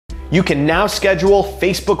You can now schedule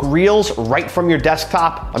Facebook Reels right from your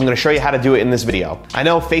desktop. I'm gonna show you how to do it in this video. I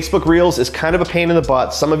know Facebook Reels is kind of a pain in the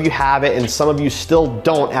butt. Some of you have it and some of you still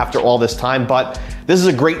don't after all this time, but this is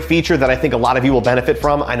a great feature that I think a lot of you will benefit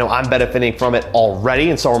from. I know I'm benefiting from it already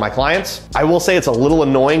and so are my clients. I will say it's a little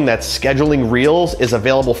annoying that scheduling Reels is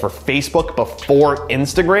available for Facebook before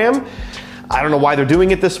Instagram. I don't know why they're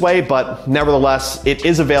doing it this way, but nevertheless, it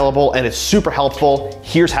is available and it's super helpful.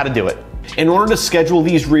 Here's how to do it. In order to schedule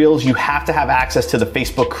these Reels, you have to have access to the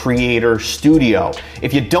Facebook Creator Studio.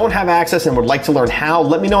 If you don't have access and would like to learn how,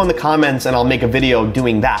 let me know in the comments and I'll make a video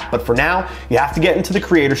doing that. But for now, you have to get into the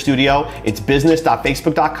Creator Studio. It's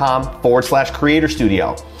business.facebook.com/Creator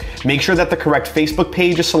Studio. Make sure that the correct Facebook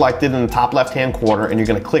page is selected in the top left-hand corner and you're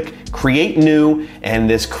gonna click Create New and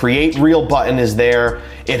this Create Reel button is there.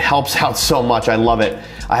 It helps out so much, I love it.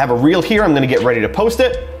 I have a reel here, I'm gonna get ready to post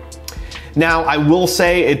it. Now, I will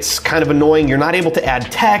say it's kind of annoying. You're not able to add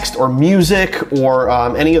text or music or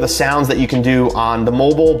any of the sounds that you can do on the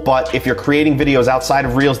mobile, but if you're creating videos outside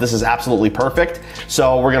of Reels, this is absolutely perfect.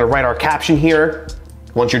 So we're gonna write our caption here.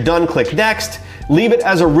 Once you're done, click Next. Leave it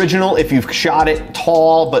as original if you've shot it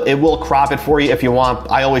tall, but it will crop it for you if you want.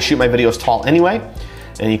 I always shoot my videos tall anyway.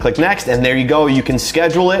 And you click Next, and there you go. You can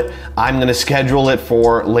schedule it. I'm gonna schedule it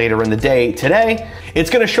for later in the day today.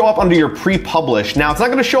 It's gonna show up under your pre-published. Now, it's not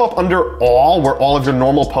gonna show up under all, where all of your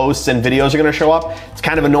normal posts and videos are gonna show up. It's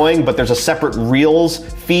kind of annoying, but there's a separate Reels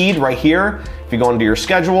feed right here. If you go into your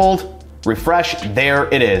scheduled, refresh, there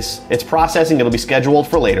it is. It's processing, it'll be scheduled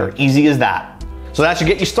for later. Easy as that. So that should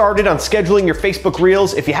get you started on scheduling your Facebook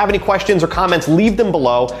Reels. If you have any questions or comments, leave them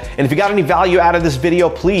below. And if you got any value out of this video,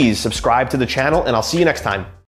 please subscribe to the channel and I'll see you next time.